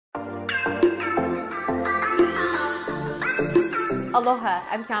Aloha,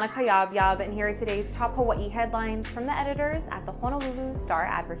 I'm Kiana Kayabyab, and here are today's top Hawaii headlines from the editors at the Honolulu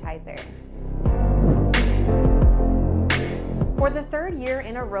Star-Advertiser. For the third year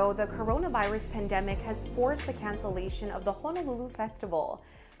in a row, the coronavirus pandemic has forced the cancellation of the Honolulu Festival.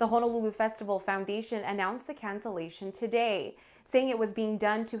 The Honolulu Festival Foundation announced the cancellation today, saying it was being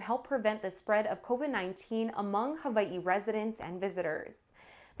done to help prevent the spread of COVID-19 among Hawaii residents and visitors.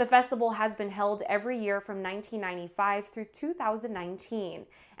 The festival has been held every year from 1995 through 2019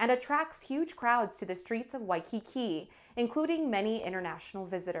 and attracts huge crowds to the streets of Waikiki, including many international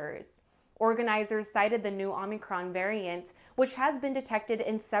visitors. Organizers cited the new Omicron variant, which has been detected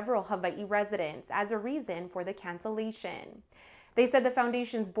in several Hawaii residents, as a reason for the cancellation. They said the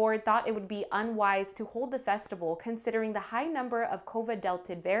foundation's board thought it would be unwise to hold the festival considering the high number of COVID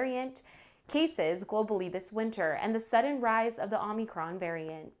Delta variant cases globally this winter and the sudden rise of the Omicron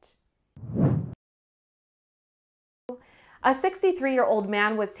variant. A 63-year-old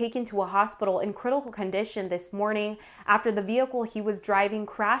man was taken to a hospital in critical condition this morning after the vehicle he was driving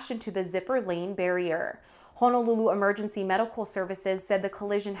crashed into the zipper lane barrier. Honolulu Emergency Medical Services said the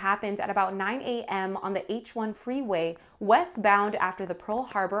collision happened at about 9 a.m. on the H1 freeway westbound after the Pearl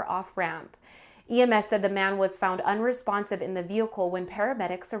Harbor off-ramp. EMS said the man was found unresponsive in the vehicle when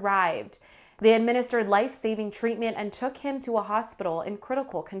paramedics arrived. They administered life-saving treatment and took him to a hospital in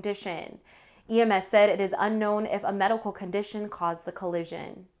critical condition. EMS said it is unknown if a medical condition caused the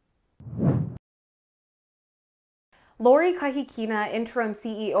collision. Lori Kahikina, interim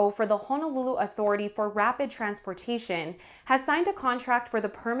CEO for the Honolulu Authority for Rapid Transportation, has signed a contract for the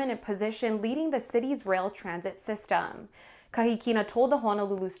permanent position leading the city's rail transit system. Kahikina told the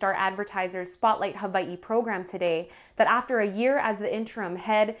Honolulu Star-Advertiser's Spotlight Hawaii program today that after a year as the interim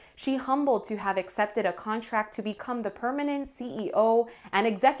head, she humbled to have accepted a contract to become the permanent CEO and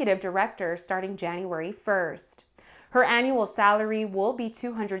executive director starting January 1st. Her annual salary will be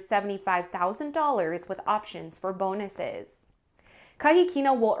 $275,000 with options for bonuses.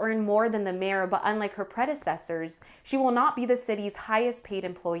 Kahikina will earn more than the mayor, but unlike her predecessors, she will not be the city's highest paid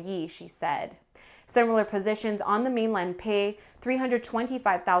employee, she said. Similar positions on the mainland pay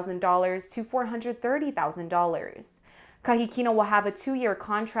 $325,000 to $430,000. Kahikina will have a 2-year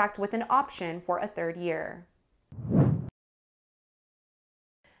contract with an option for a 3rd year.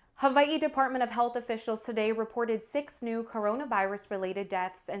 Hawaii Department of Health officials today reported 6 new coronavirus-related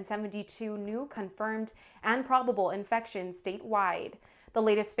deaths and 72 new confirmed and probable infections statewide. The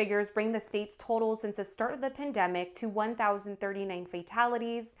latest figures bring the state's total since the start of the pandemic to 1,039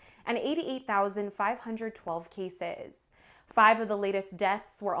 fatalities and 88,512 cases. 5 of the latest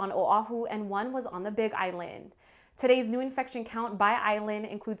deaths were on Oahu and 1 was on the Big Island. Today's new infection count by island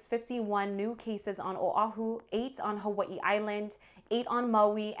includes 51 new cases on Oahu, 8 on Hawaii Island, 8 on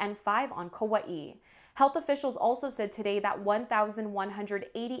Maui, and 5 on Kauai. Health officials also said today that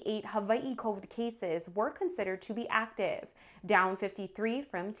 1,188 Hawaii COVID cases were considered to be active, down 53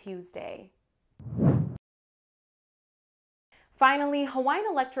 from Tuesday. Finally, Hawaiian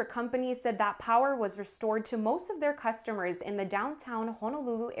Electric Company said that power was restored to most of their customers in the downtown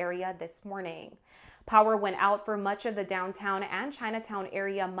Honolulu area this morning. Power went out for much of the downtown and Chinatown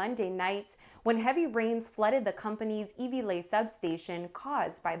area Monday night when heavy rains flooded the company's Iwilei substation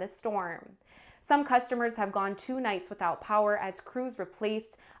caused by the storm. Some customers have gone 2 nights without power as crews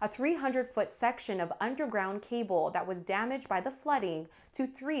replaced a 300-foot section of underground cable that was damaged by the flooding to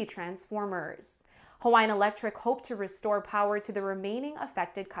 3 transformers. Hawaiian Electric hoped to restore power to the remaining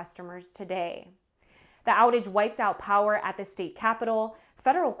affected customers today. The outage wiped out power at the state capitol,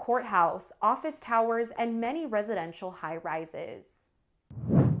 federal courthouse, office towers, and many residential high-rises.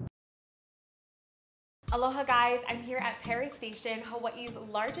 Aloha guys, I'm here at Paris Station, Hawaii's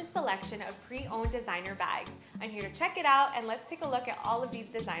largest selection of pre-owned designer bags. I'm here to check it out and let's take a look at all of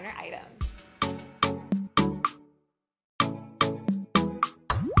these designer items.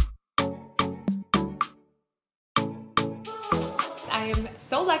 I am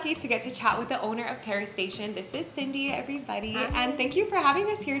so lucky to get to chat with the owner of Paris Station. This is Cindy, everybody. Hi. And thank you for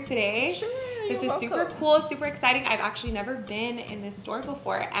having us here today. Sure, this is welcome. Super cool, super exciting. I've actually never been in this store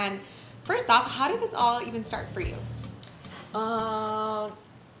before. And first off, how did this all even start for you?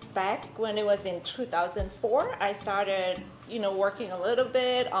 Back when it was in 2004, I started, working a little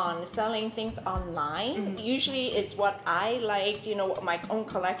bit on selling things online. Usually it's what I liked, my own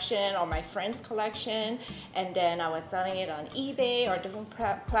collection or my friend's collection. And then I was selling it on eBay or different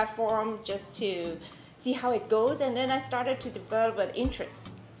platform just to see how it goes. And then I started to develop an interest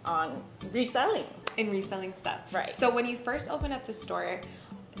on reselling. In reselling stuff. Right. So when you first opened up the store,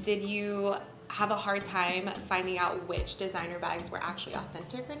 did you have a hard time finding out which designer bags were actually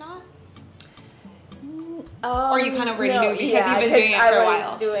authentic or not? Or you kind of already knew because yeah, you've been doing it for a while?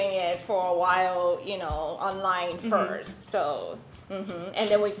 I was doing it for a while, online first. So, and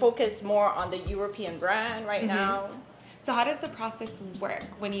then we focus more on the European brand right now. So how does the process work?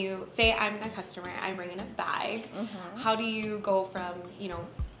 When you say I'm a customer, I bring in a bag, how do you go from,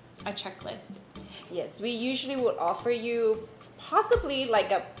 a checklist? Yes, we usually would offer you possibly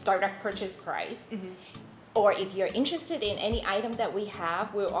like a direct purchase price. Or if you're interested in any item that we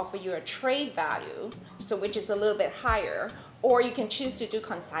have, we'll offer you a trade value, so which is a little bit higher. Or you can choose to do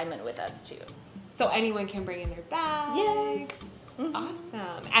consignment with us too. So anyone can bring in their bags? Yes.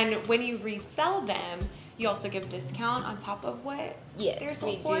 Awesome. And when you resell them, you also give discount on top of what they're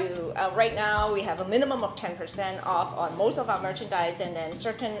sold for? Yes, we do. Right now, we have a minimum of 10% off on most of our merchandise, and then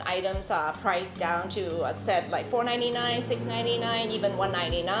certain items are priced down to a set like $4.99, $6.99, even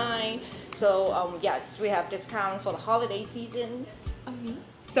 $1.99. So yes, we have discount for the holiday season.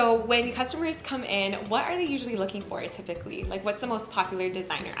 So when customers come in, what are they usually looking for typically? Like what's the most popular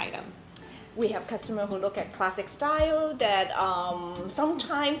designer item? We have customers who look at classic style that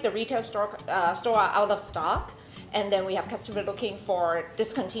sometimes the retail store are out of stock, and then we have customers looking for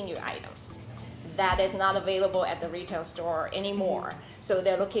discontinued items that is not available at the retail store anymore. So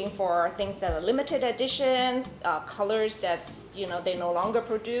they're looking for things that are limited edition, colors that they no longer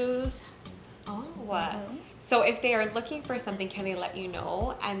produce. So if they are looking for something, can they let you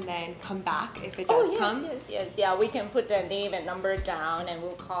know and then come back if it does come? Yes. Yeah, we can put their name and number down and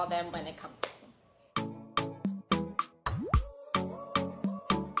we'll call them when it comes.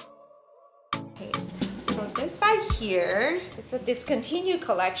 Okay, so this bag here. It's a discontinued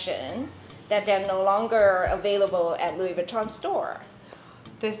collection that they're no longer available at Louis Vuitton store.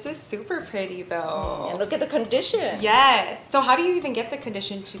 This is super pretty though. And look at the condition. Yes. So how do you even get the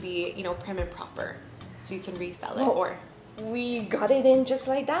condition to be, prim and proper? So you can resell it or? We got it in just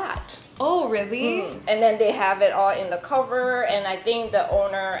like that. Oh, really? And then they have it all in the cover, and I think the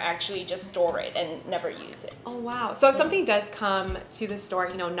owner actually just store it and never use it. Oh, wow. So if something does come to the store,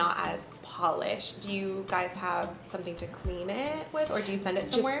 not as polished, do you guys have something to clean it with, or do you send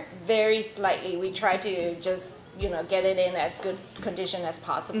it somewhere? Just very slightly. We try to just get it in as good condition as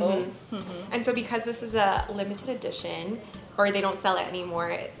possible. And so because this is a limited edition, or they don't sell it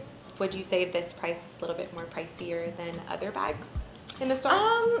anymore, would you say this price is a little bit more pricier than other bags in the store?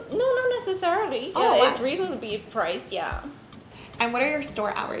 No, not necessarily. Oh, wow. It's reasonably priced, yeah. And what are your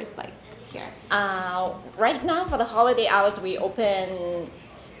store hours like here? Right now for the holiday hours, we open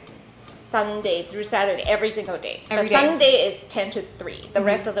Sunday through Saturday every single day. Sunday is 10 to 3. The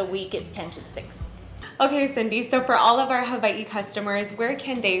rest of the week is 10 to 6. Okay, Cindy, so for all of our Hawaii customers, where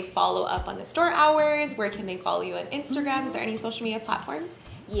can they follow up on the store hours? Where can they follow you on Instagram? Is there any social media platform?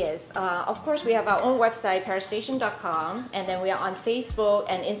 Yes, of course we have our own website, parastation.com, and then we are on Facebook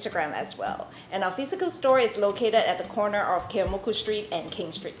and Instagram as well. And our physical store is located at the corner of Keomoku Street and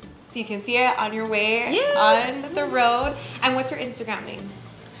King Street. So you can see it on your way on the road. And what's your Instagram name?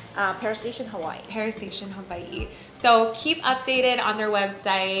 Parastation Hawaii. Parastation Hawaii. So keep updated on their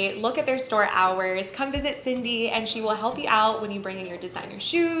website, look at their store hours, come visit Cindy, and she will help you out when you bring in your designer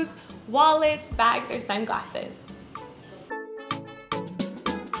shoes, wallets, bags, or sunglasses.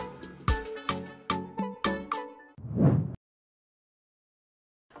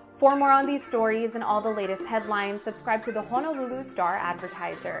 For more on these stories and all the latest headlines, subscribe to the Honolulu Star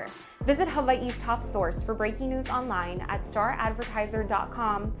Advertiser. Visit Hawaii's top source for breaking news online at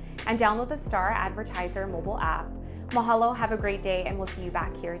staradvertiser.com and download the Star Advertiser mobile app. Mahalo, have a great day, and we'll see you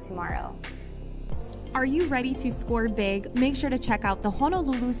back here tomorrow. Are you ready to score big? Make sure to check out the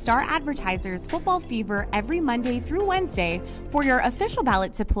Honolulu Star Advertisers Football Fever every Monday through Wednesday for your official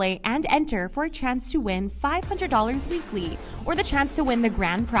ballot to play and enter for a chance to win $500 weekly or the chance to win the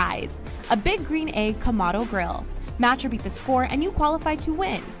grand prize, a Big Green Egg Kamado Grill. Match or beat the score and you qualify to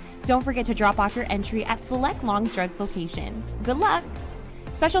win. Don't forget to drop off your entry at select Long's Drugs locations. Good luck!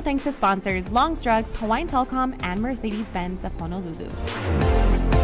 Special thanks to sponsors Long's Drugs, Hawaiian Telcom, and Mercedes-Benz of Honolulu.